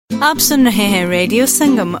आप सुन रहे हैं radio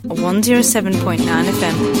Sangam 107.9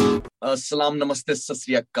 FM. Salam Namaste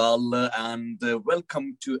Sasyakal and welcome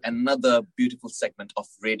to another beautiful segment of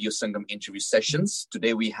Radio Sangam interview sessions.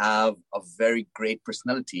 Today we have a very great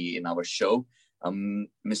personality in our show,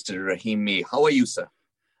 Mr. Rahimi. How are you, sir?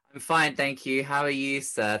 I'm fine, thank you. How are you,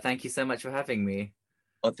 sir? Thank you so much for having me.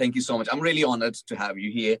 Oh, thank you so much. I'm really honored to have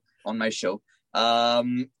you here on my show.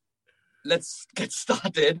 Let's get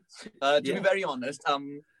started. To be very honest,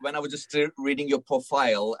 when I was just reading your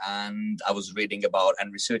profile and I was reading about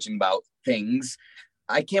and researching about things,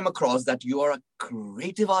 I came across that you are a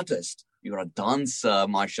creative artist. You're a dancer,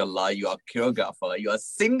 mashallah. You are a choreographer. You're a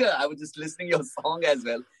singer. I was just listening to your song as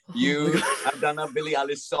well. You have done a Billie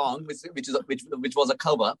Eilish song, which was a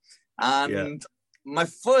cover. And my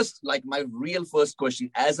real first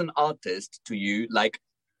question as an artist to you,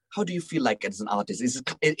 how do you feel like as an artist? Is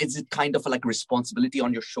it kind of like a responsibility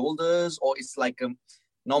on your shoulders, or it's like a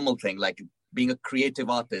normal thing, like being a creative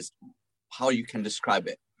artist? How you can describe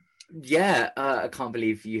it? I can't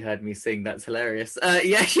believe you heard me sing. That's hilarious. So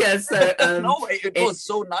no, it was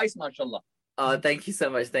so nice, mashallah. Oh, thank you so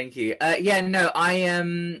much. Thank you.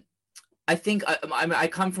 I think I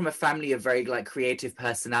come from a family of very creative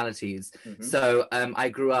personalities. Mm-hmm. So I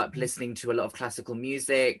grew up listening to a lot of classical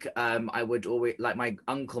music. I would always, my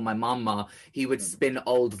uncle, my mama, he would spin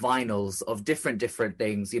old vinyls of different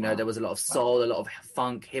things. You know, there was a lot of soul, a lot of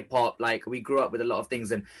funk, hip hop. We grew up with a lot of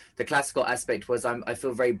things. And the classical aspect was I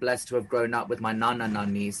feel very blessed to have grown up with my nana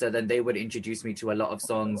nani. So then they would introduce me to a lot of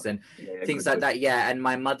songs and things like that. Yeah. And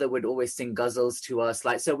my mother would always sing ghazals to us.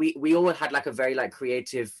 So we all had a very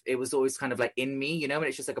creative, it was always kind of in me, you know, and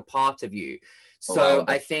it's just a part of you. So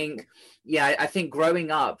I think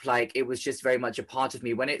growing up, it was just very much a part of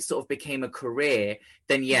me. When it sort of became a career,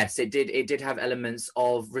 then yes, it did have elements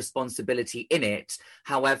of responsibility in it.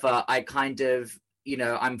 However, I kind of, you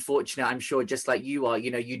know, I'm fortunate, I'm sure, just like you are,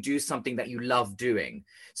 you know, you do something that you love doing.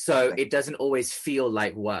 So it doesn't always feel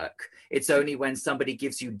like work. It's only when somebody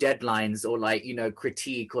gives you deadlines or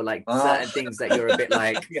critique or certain things that you're a bit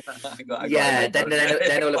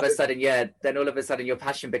then all of a sudden your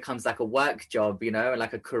passion becomes like a work job, you know,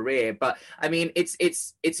 like a career. But I mean,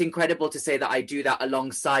 it's incredible to say that I do that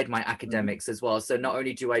alongside my academics as well. So not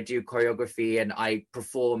only do I do choreography and I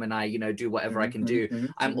perform and I, you know, do whatever I can do,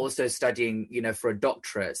 I'm also studying, you know, for a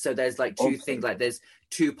doctorate. So there's two things, there's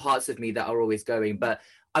two parts of me that are always going. But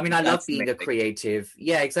I mean, I love being a creative.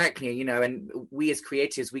 Yeah, exactly. You know, and we as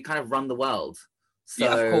creatives, we kind of run the world. So,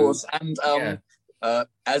 yeah, of course. And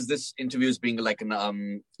as this interview is being a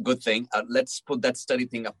good thing, let's put that study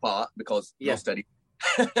thing apart because no study.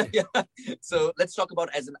 So let's talk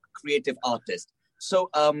about as a creative artist. So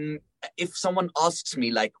if someone asks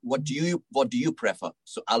me what do you prefer?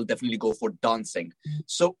 So I'll definitely go for dancing.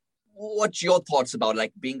 So what's your thoughts about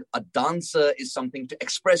being a dancer is something to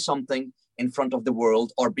express something in front of the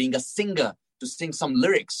world, or being a singer to sing some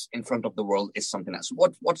lyrics in front of the world is something else?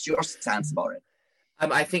 What's your stance about it?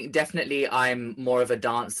 I think definitely I'm more of a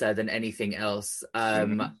dancer than anything else.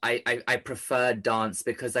 I prefer dance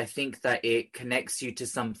because I think that it connects you to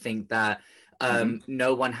something that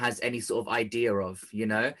no one has any sort of idea of, you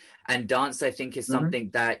know. And dance, I think, is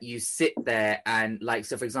something that you sit there and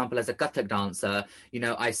so for example, as a Kathak dancer, you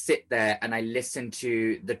know, I sit there and I listen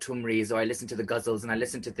to the tumris or I listen to the ghazals and I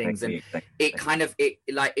listen to things and it kind of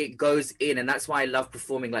it goes in. And that's why I love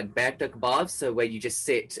performing Batak bhavs, so where you just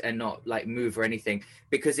sit and not move or anything,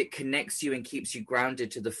 because it connects you and keeps you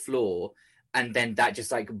grounded to the floor. And then that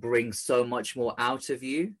just brings so much more out of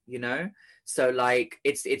you, you know. So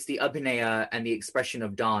it's the abhinaya and the expression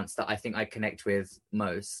of dance that I think I connect with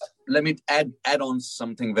most. Let me add on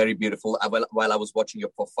something very beautiful. While I was watching your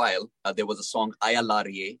profile, there was a song Aya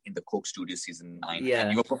Lariye in the Coke Studio season 9. Yeah.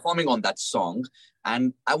 And you were performing on that song.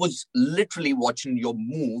 And I was literally watching your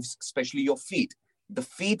moves, especially your feet. The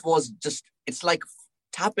feet was just, it's like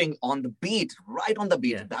tapping on the beat, right on the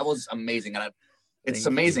beat. Yeah. That was amazing. And it's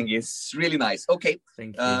amazing. It's really nice. Okay.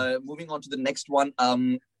 Thank you. Moving on to the next one.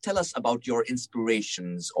 Tell us about your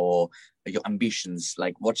inspirations or your ambitions.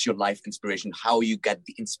 What's your life inspiration? How you get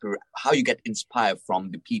inspired from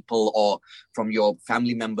the people or from your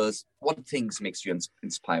family members? What things makes you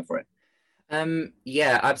inspire for it?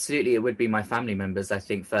 Yeah, absolutely. It would be my family members, I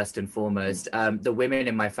think, first and foremost. The women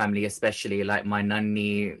in my family, especially my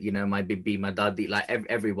nanny, you know, my bibi, my dadi,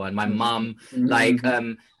 everyone, my mum, and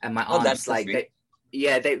my aunts,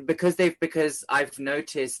 because I've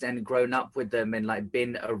noticed and grown up with them and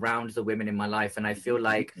been around the women in my life. And I feel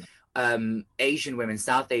Asian women,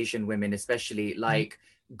 South Asian women, especially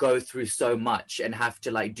go through so much and have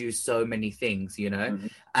to like do so many things, you know.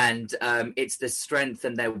 And it's the strength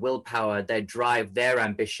and their willpower, their drive, their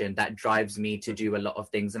ambition that drives me to do a lot of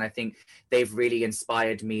things. And I think they've really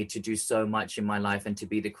inspired me to do so much in my life and to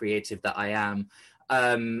be the creative that I am.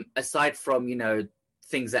 Aside from, you know,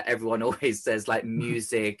 things that everyone always says, like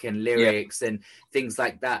music and lyrics and things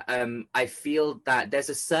like that, I feel that there's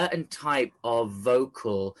a certain type of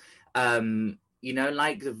vocal, you know,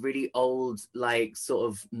 like the really old, like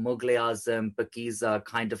sort of Mughal Azam, Pakiza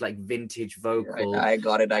kind of like vintage vocal. I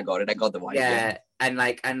got it. I got the vibe. Yeah.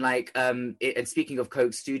 And speaking of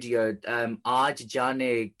Coke Studio, Aaj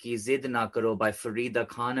Jaane Ki Zid Na Karo by Farida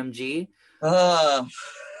Khanam ji.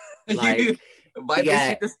 Like,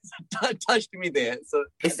 vibration just touched me there. So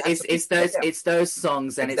it's those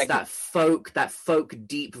songs, and it's that folk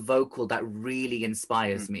deep vocal that really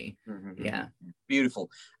inspires me. Yeah, beautiful.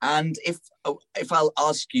 And if I'll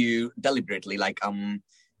ask you deliberately, like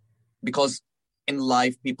because in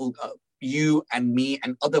life people, you and me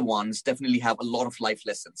and other ones definitely have a lot of life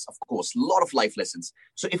lessons, of course, a lot of life lessons.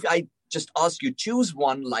 So if I just ask you, choose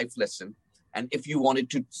one life lesson, and if you wanted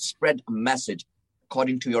to spread a message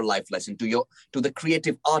according to your life lesson to the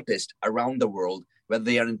creative artists around the world, whether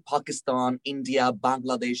they are in Pakistan, India,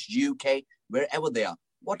 Bangladesh, UK, wherever they are,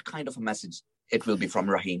 what kind of a message it will be from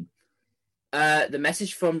Rahim? The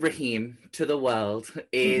message from Rahim to the world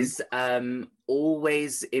is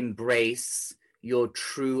always embrace your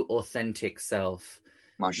true, authentic self.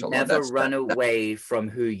 MashaAllah, never run away from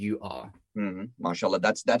who you are. MashaAllah,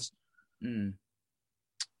 that's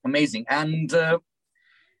amazing. And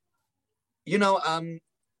you know,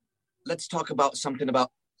 let's talk about something about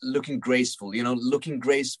looking graceful. You know, looking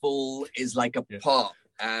graceful is like a part.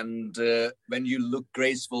 And when you look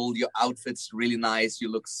graceful, your outfit's really nice.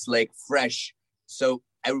 You look slick, fresh. So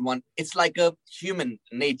everyone, it's like a human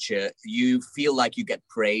nature. You feel like you get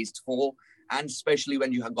praised for. And especially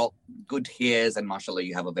when you have got good hairs. And mashallah,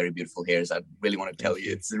 you have a very beautiful hairs. I really want to tell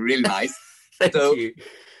you, it's really nice. Thank you.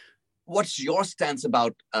 What's your stance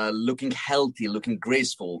about looking healthy, looking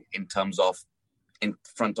graceful in terms of in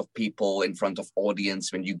front of people, in front of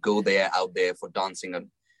audience, when you go there, out there for dancing? And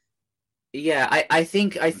I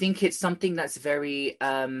think it's something that's very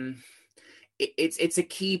it's a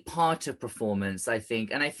key part of performance, I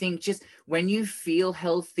think. And I think just when you feel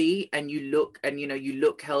healthy and you look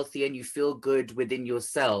healthy and you feel good within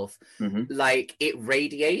yourself, like it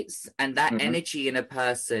radiates, and that energy in a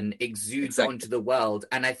person exudes onto the world.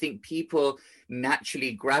 And I think people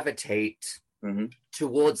naturally gravitate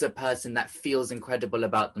towards a person that feels incredible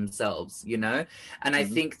about themselves, you know? And I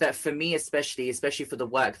think that for me, especially for the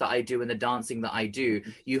work that I do and the dancing that I do,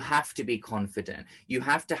 you have to be confident. You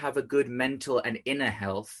have to have a good mental and inner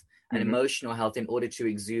health and emotional health in order to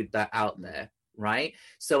exude that out there. Right.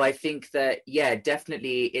 So I think that, yeah,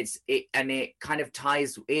 definitely it kind of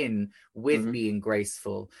ties in with being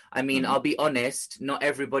graceful. I mean, I'll be honest, not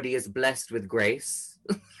everybody is blessed with grace.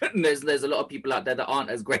 There's a lot of people out there that aren't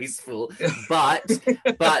as graceful, but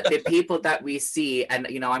the people that we see, and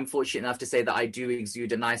you know, I'm fortunate enough to say that I do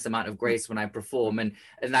exude a nice amount of grace when I perform, and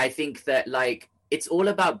I think that like it's all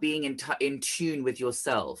about being in tune with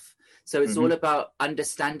yourself. So it's all about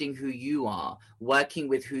understanding who you are, working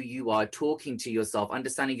with who you are, talking to yourself,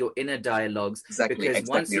 understanding your inner dialogues. Because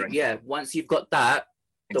once you've got that,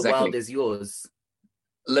 the world is yours.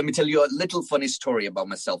 Let me tell you a little funny story about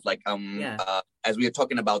myself. Like, as we are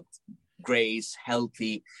talking about grace,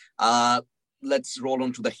 healthy, let's roll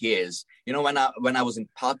on to the hairs. You know, when I was in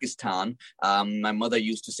Pakistan, my mother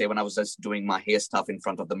used to say, when I was just doing my hair stuff in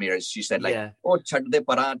front of the mirror, she said like, "Oh, chhad de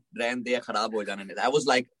para, rehn de, kharab ho jane." I was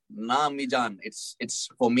like, "Nah, Ammi Jaan, it's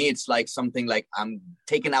for me, it's like something like I'm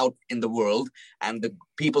taken out in the world, and the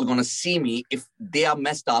people gonna see me. If they are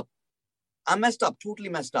messed up, I'm messed up, totally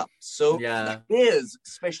messed up." So the hairs,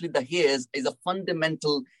 especially the hairs, is a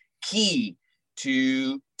fundamental key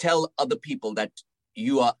to tell other people that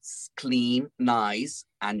you are clean, nice,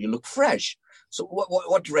 and you look fresh. So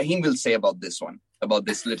what Rahim will say about this one, about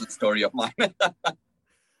this little story of mine?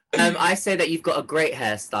 I say that you've got a great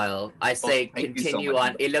hairstyle. I say continue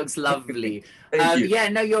on. It looks lovely. Yeah,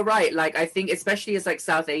 no, you're right. Like, I think especially as like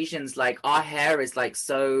South Asians, like our hair is like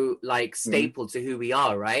so like staple to who we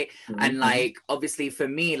are, right? And like obviously for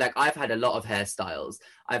me, like I've had a lot of hairstyles.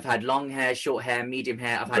 I've had long hair, short hair, medium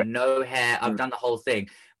hair. I've had no hair. I've done the whole thing.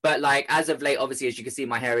 But like as of late, obviously, as you can see,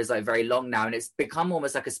 my hair is like very long now, and it's become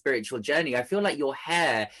almost like a spiritual journey. I feel like your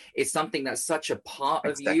hair is something that's such a part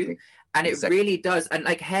of you. And it really does. And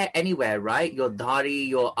like hair anywhere, right? Your dhari,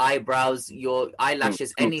 your eyebrows, your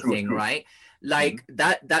eyelashes, anything, right? Like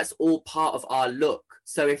that's all part of our look.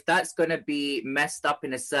 So if that's going to be messed up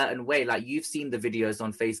in a certain way, like you've seen the videos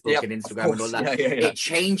on Facebook and Instagram and all that, it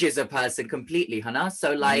changes a person completely, Hannah.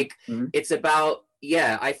 So like, it's about,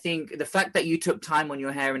 I think the fact that you took time on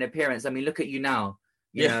your hair and appearance, I mean, look at you now.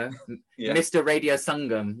 You know, Mr. Radio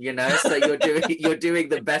Sangam, you know, so you're doing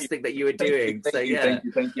the best thing that you were doing.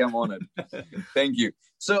 Thank you. I'm honored. Thank you.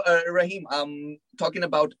 So, Rahim, talking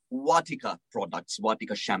about Vatika products,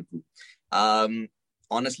 Vatika shampoo.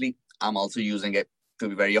 Honestly, I'm also using it, to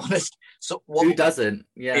be very honest. So who doesn't?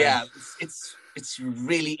 Yeah, it's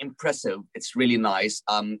really impressive. It's really nice.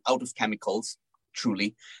 Out of chemicals,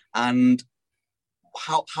 truly. And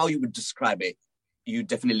how you would describe it? You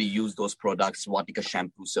definitely use those products, Vatika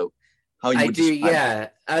shampoo. So how you would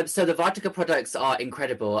describe it? So the Vatika products are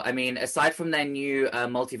incredible. I mean, aside from their new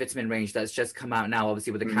multivitamin range that's just come out now,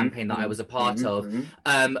 obviously with the campaign that I was a part of,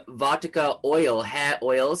 Vatika oil, hair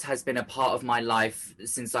oils, has been a part of my life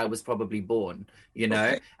since I was probably born, you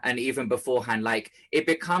know, and even beforehand. Like, it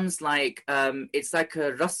becomes like, it's like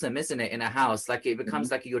a rasam, isn't it, in a house? Like, it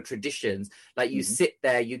becomes like your traditions. Like, you sit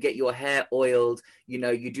there, you get your hair oiled, you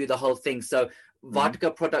know, you do the whole thing. So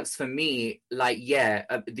Vatika products for me, like,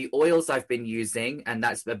 the oils I've been using, and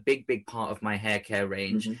that's a big part of my hair care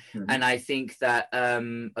range. And I think that, I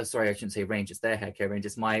shouldn't say range, it's their hair care range.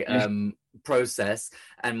 It's my process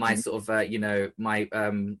and my sort of, you know, my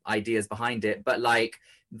ideas behind it. But like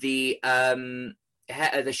the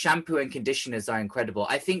shampoo and conditioners are incredible.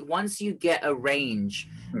 I think once you get a range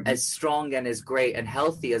as strong and as great and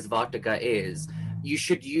healthy as Vatika is, you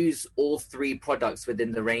should use all three products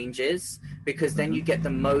within the ranges, because then you get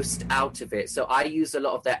the most out of it. So I use a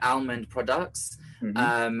lot of their almond products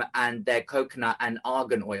and their coconut and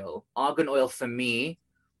argan oil. Argan oil for me,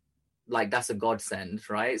 like, that's a godsend,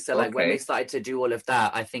 right? So like when they started to do all of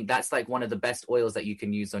that, I think that's like one of the best oils that you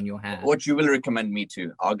can use on your hair. What you will recommend me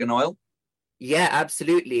to? Argan oil? Yeah,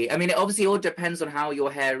 absolutely. I mean, it obviously all depends on how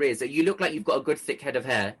your hair is. You look like you've got a good thick head of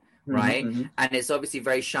hair. Right, and it's obviously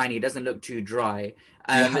very shiny. It doesn't look too dry.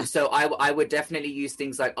 So I would definitely use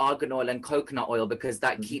things like argan oil and coconut oil, because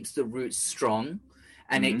that keeps the roots strong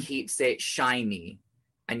and it keeps it shiny.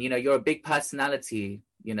 And you know, you're a big personality,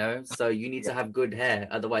 you know, so you need to have good hair,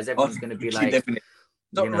 otherwise everyone's going to be like. Definitely.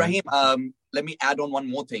 So Rahim, let me add on one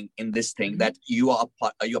more thing in this thing, that you are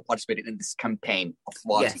participating in this campaign of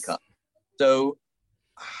Vatika. Yes. So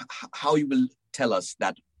how you will tell us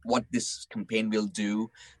that what this campaign will do,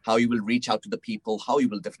 how you will reach out to the people, how you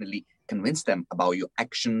will definitely convince them about your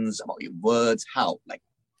actions, about your words, how, like,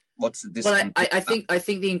 what's this? Well, I think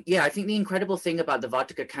the incredible thing about the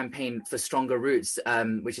Vatika campaign for Stronger Roots,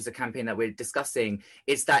 which is a campaign that we're discussing,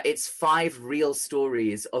 is that it's 5 real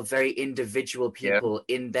stories of very individual people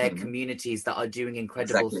in their communities that are doing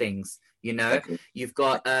incredible things. You know, you've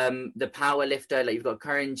got the power lifter, like you've got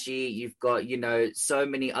Karanji, you've got, you know, so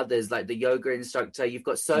many others, like the yoga instructor. You've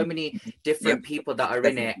got so many different people that are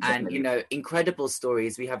in it, and, you know, incredible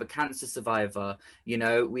stories. We have a cancer survivor, you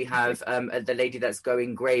know, we have the lady that's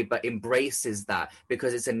going grey but embraces that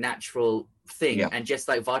because it's a natural thing. And just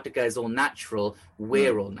like Vatika is all natural,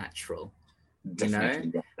 we're all natural.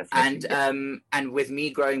 Definitely, you know, and with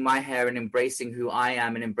me growing my hair and embracing who I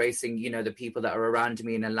am and embracing, you know, the people that are around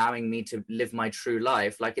me and allowing me to live my true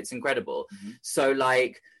life, like, it's incredible. So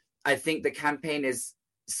like, I think the campaign is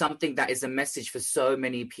something that is a message for so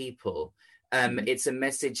many people. It's a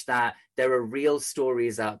message that there are real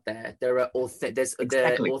stories out there. There's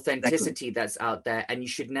authenticity that's out there, and you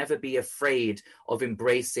should never be afraid of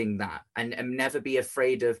embracing that, and never be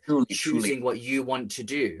afraid of choosing what you want to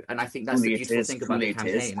do. And I think that's the beautiful thing about the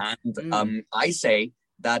campaign. And I say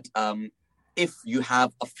that if you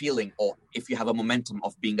have a feeling, or if you have a momentum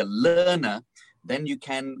of being a learner, then you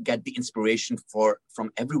can get the inspiration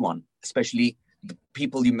from everyone, especially the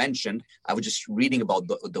people you mentioned. I was just reading about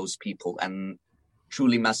those people, and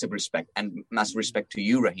truly massive respect to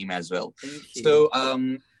you, Rahim, as well. So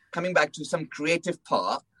coming back to some creative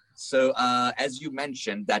part. So as you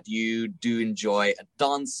mentioned that you do enjoy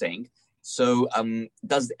dancing. So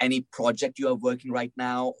does any project you are working right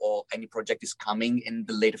now, or any project is coming in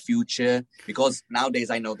the later future? Because nowadays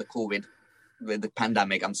I know the COVID, with the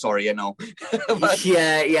pandemic, I'm sorry, you know.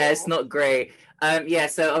 It's not great.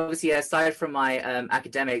 So obviously, aside from my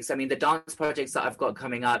academics, I mean, the dance projects that I've got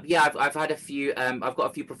coming up, I've had a few, I've got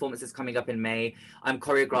a few performances coming up in May. I'm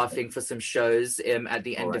choreographing for some shows at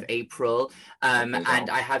the end of April. And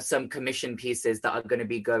I have some commission pieces that are going to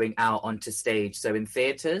be going out onto stage, so in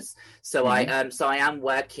theatres. So I am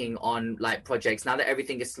working on like projects now that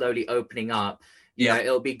everything is slowly opening up. You know,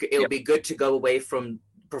 it'll be good to go away from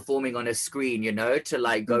performing on a screen, you know, to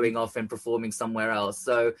like going off and performing somewhere else.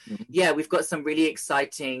 So we've got some really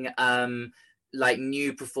exciting like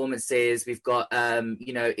new performances. We've got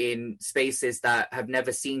you know, in spaces that have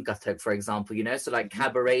never seen Kathak, for example, you know, so like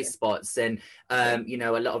cabaret spots and you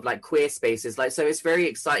know, a lot of like queer spaces, like, so it's very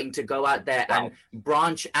exciting to go out there and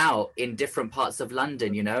branch out in different parts of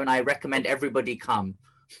London, you know, and I recommend everybody come.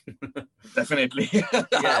 Definitely.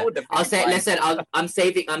 Yeah. I'll say, listen, I'm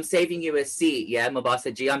saving you a seat. Yeah,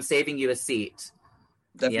 Mubasa G, I'm saving you a seat.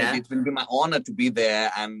 Definitely. Yeah? It will be my honor to be there.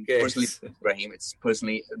 And personally, Rahim, it's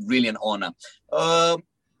personally really an honor.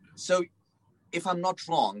 So if I'm not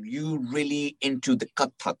wrong, you really into the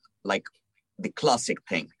Kathak, like the classic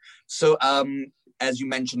thing. So as you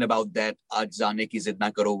mentioned about that, Aaj Jaane Ki Zid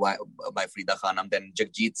Na Karo by Farida Khanum, then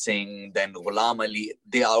Jagjit Singh, then Ghulam Ali,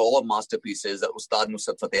 they are all masterpieces, Ustad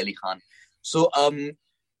Nusrat Fateh Ali Khan. So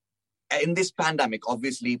in this pandemic,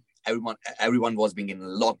 obviously, everyone was being in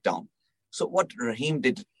lockdown. So what Rahim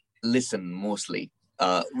did listen mostly?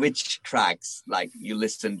 Which tracks like you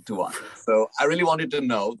listened to on? So I really wanted to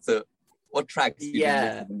know what tracks you did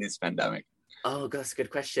listen in this pandemic. Oh, that's a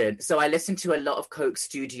good question. So I listened to a lot of Coke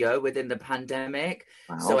Studio within the pandemic.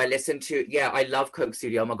 Wow. So I listened to, I love Coke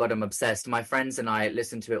Studio. Oh my God, I'm obsessed. My friends and I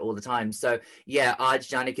listen to it all the time. So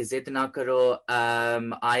Aaj Jaane Ki Zid Na Karo,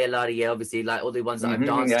 Ayalari, obviously, like all the ones that I've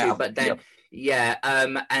danced to. But then,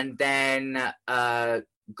 and then,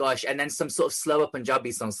 gosh, and then some sort of slower Punjabi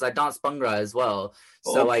songs. So I danced Bhangra as well.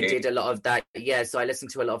 So I did a lot of that. Yeah, so I listened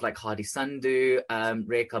to a lot of like Hadi Sandhu,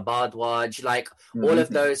 Rekha Bhardwaj, like all of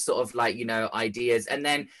those sort of like, you know, ideas. And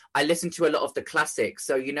then I listened to a lot of the classics.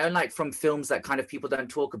 So, you know, like from films that kind of people don't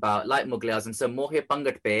talk about, like Mughal Azam. So Mohe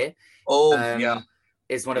Pangat Pe.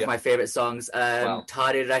 Is one of my favorite songs. Tare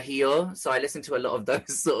Rahiyo. So I listen to a lot of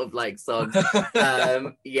those sort of like songs.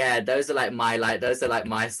 Those are like my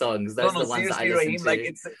songs. Those are the ones that I listen to. Like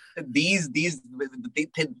it's the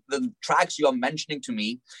tracks you are mentioning to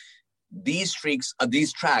me. These tracks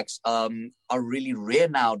are really rare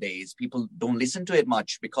nowadays. People don't listen to it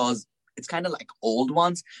much because it's kind of like old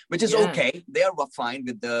ones, which is okay. They are fine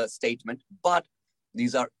with the statement, but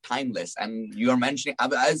these are timeless. And you are mentioning, I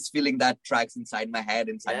was feeling that tracks inside my head,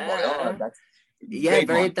 inside my body. Oh, that's very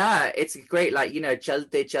one. That it's great, like, you know,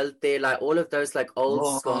 Chalte Chalte, like all of those like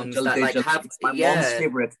old songs that like have it's my mom's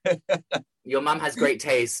favorite. Your mum has great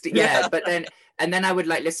taste. But then and then I would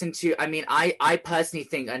like listen to, I mean, I personally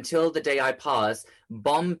think until the day I pass,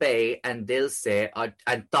 Bombay and Dil Se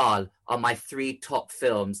and Tal are my 3 top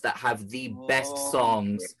films that have the best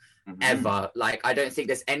songs ever. Like I don't think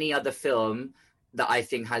there's any other film that I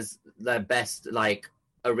think has the best like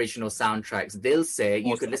original soundtracks. They'll say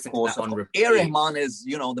you could listen to that on repeat. A. Rahman is,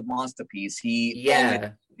 you know, the masterpiece. He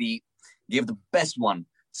gave the best one,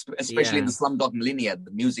 especially in the Slumdog Millionaire,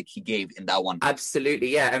 the music he gave in that one.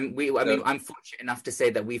 Absolutely, and I'm fortunate enough to say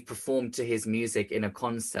that we've performed to his music in a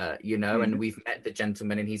concert, you know, and we've met the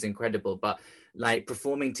gentleman and he's incredible. But like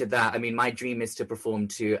performing to that, I mean, my dream is to perform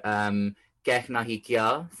to Keh Nahi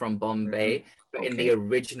Kya from Bombay. But in the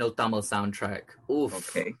original Tamil soundtrack. Oof.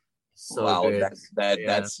 Okay. So good. That's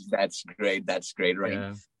great. That's great, right?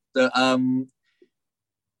 Yeah. So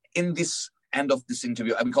in this end of this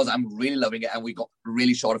interview, because I'm really loving it and we got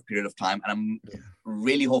really short of period of time, and I'm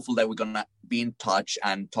really hopeful that we're gonna be in touch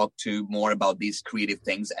and talk to more about these creative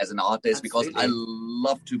things as an artist. Absolutely. Because I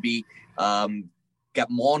love to be get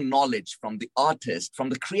more knowledge from the artists, from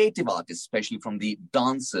the creative artists, especially from the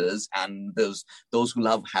dancers and those who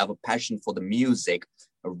have a passion for the music.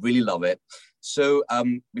 I really love it. So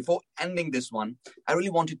before ending this one, I really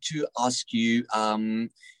wanted to ask you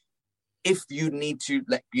if you need to,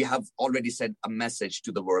 like you have already said a message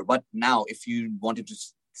to the world, but now if you wanted to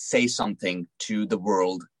say something to the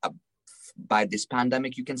world by this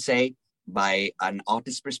pandemic, you can say by an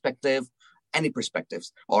artist's perspective, any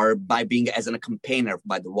perspectives, or by being as an campaigner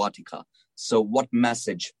by the Vatika. So what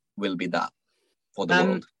message will be that for the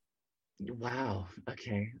world? Wow.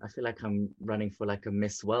 Okay. I feel like I'm running for like a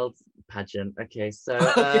Miss World pageant. Okay. So,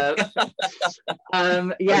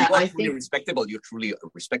 I think you're respectable. You're truly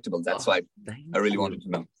respectable. That's why I really wanted to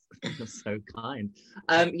know. You're so kind.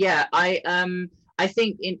 I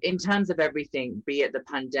think in terms of everything, be it the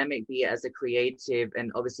pandemic, be it as a creative,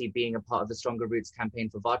 and obviously being a part of the Stronger Roots campaign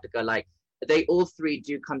for Vatika, like they all 3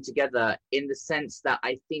 do come together in the sense that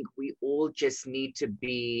I think we all just need to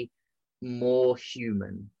be more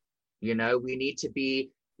human. You know, we need to be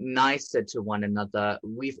nicer to one another.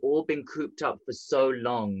 We've all been cooped up for so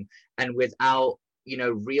long and without, you know,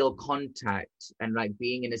 real contact and like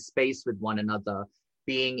being in a space with one another,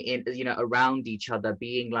 being in, you know, around each other,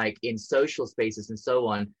 being like in social spaces and so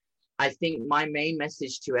on. I think my main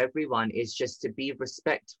message to everyone is just to be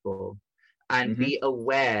respectful and be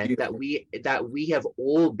aware that we have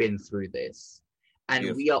all been through this.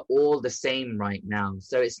 And we are all the same right now.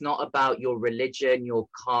 So it's not about your religion, your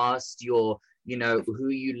caste, your, you know, who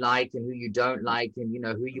you like and who you don't like, and, you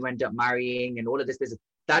know, who you end up marrying and all of this business.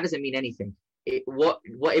 That doesn't mean anything. What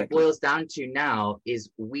it boils down to now is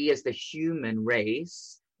we as the human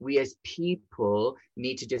race, we as people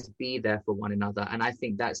need to just be there for one another. And I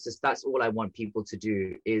think that's all I want people to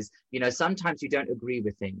do is, you know, sometimes you don't agree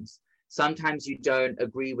with things. Sometimes you don't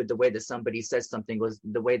agree with the way that somebody says something or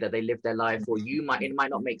the way that they live their life, or it might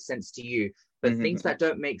not make sense to you. But things that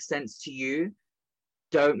don't make sense to you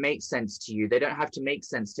don't make sense to you. They don't have to make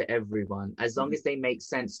sense to everyone. As long as they make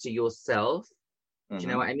sense to yourself, do you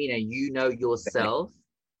know what I mean? And you know yourself,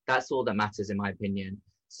 that's all that matters, in my opinion.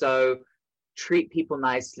 So treat people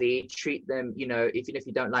nicely, treat them, you know, even if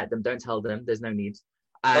you don't like them, don't tell them, there's no need.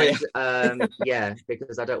 And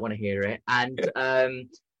because I don't want to hear it.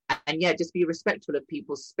 And yeah, just be respectful of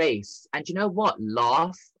people's space. And you know what?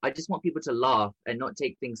 Laugh. I just want people to laugh and not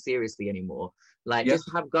take things seriously anymore. Like,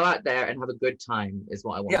 just go out there and have a good time is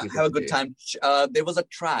what I want people to do. Yeah, have a good time. There was a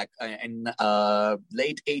track in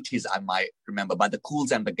late 80s, I might remember, by the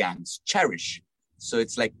Cools and the Gangs, Cherish. So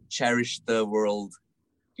it's like, cherish the world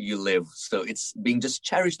you live. So it's being just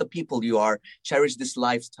cherish the people you are, cherish this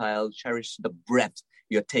lifestyle, cherish the breath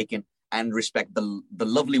you're taking, and respect the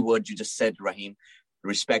lovely word you just said, Raheem.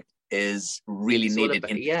 Respect is really needed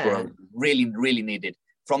in the world. Really, really needed.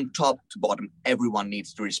 From top to bottom, everyone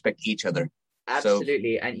needs to respect each other.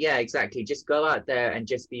 Absolutely. And yeah, exactly. Just go out there and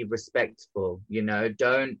just be respectful. You know,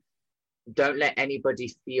 don't let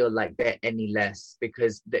anybody feel like they're any less,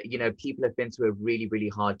 because you know, people have been through a really, really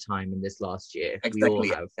hard time in this last year. Exactly. We all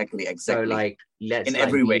have. Exactly. So like, let's in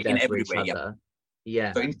every way.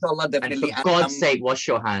 Yeah. So inshallah, definitely. And for God's sake, wash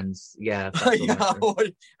your hands. Yeah.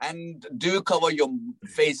 And do cover your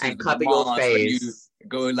face. And cover your face. When you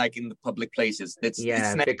go like in the public places. It's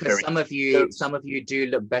because some of you do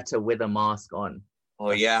look better with a mask on.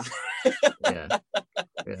 Oh yeah. Yeah.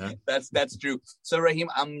 That's true. So Raheem,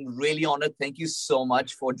 I'm really honored. Thank you so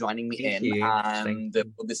much for joining me and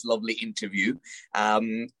for this lovely interview.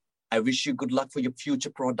 I wish you good luck for your future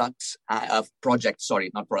projects, and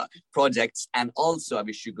also I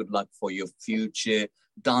wish you good luck for your future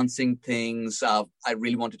dancing things. I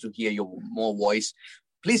really wanted to hear your more voice.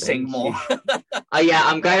 Please sing more. Yeah,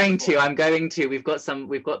 I'm going to. We've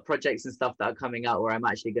got projects and stuff that are coming out where I'm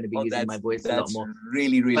actually going to be using my voice a lot more.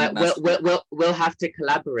 Really, really. But nice. we'll have to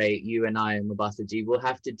collaborate, you and I, and Mubasaji. We'll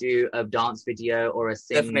have to do a dance video or a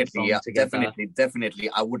sing song together. Definitely.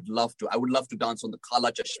 I would love to dance on the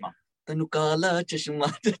Kala Chashma.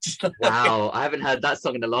 Wow, I haven't heard that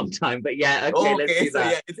song in a long time, but yeah, okay, let's do that. So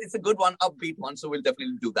yeah, it's a good one, upbeat one, so we'll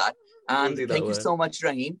definitely do that. And thank you so much,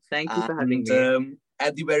 Raheem. Thank you for having me.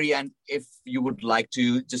 At the very end, if you would like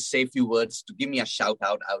to just say a few words to give me a shout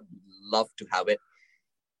out, I would love to have it.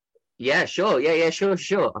 Yeah, sure. Yeah,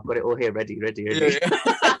 sure. I've got it all here ready.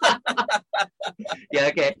 Yeah,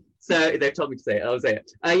 okay. So they've told me to say it. I'll say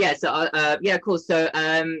it. Cool. So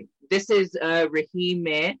this is Raheem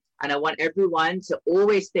Mir, and I want everyone to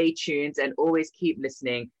always stay tuned and always keep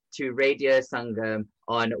listening to Radio Sangam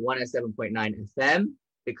on 107.9 FM,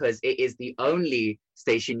 because it is the only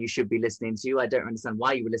station you should be listening to. I don't understand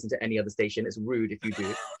why you would listen to any other station. It's rude if you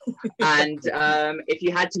do. And if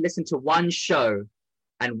you had to listen to one show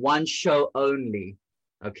and one show only,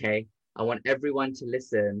 okay, I want everyone to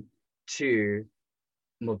listen to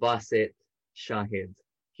Mubasit Shahid.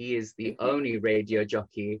 He is the only radio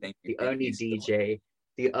jockey, the only DJ,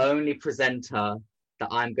 the only presenter that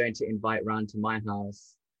I'm going to invite round to my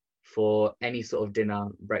house for any sort of dinner,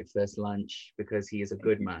 breakfast, lunch, because he is a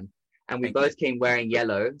good man. And we both came wearing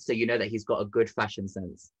yellow, so you know that he's got a good fashion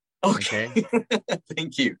sense. Okay.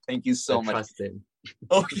 Thank you so much. Trust him.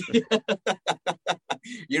 Okay.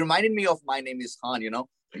 You reminded me of My Name is Khan, you know,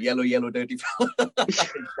 yellow dirty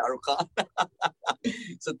Shahrukh Khan.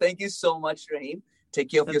 So thank you so much, Raheem. Take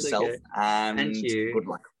care of yourself, and you. Good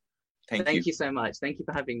luck. Thank you so much. Thank you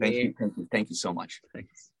for having me. Thank you so much.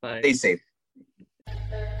 Thanks. Bye. Stay safe.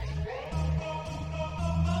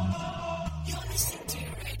 You're listening to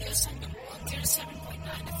Radio Sangam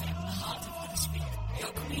 107.9 FM, the heart of Huddersfield,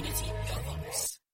 your community.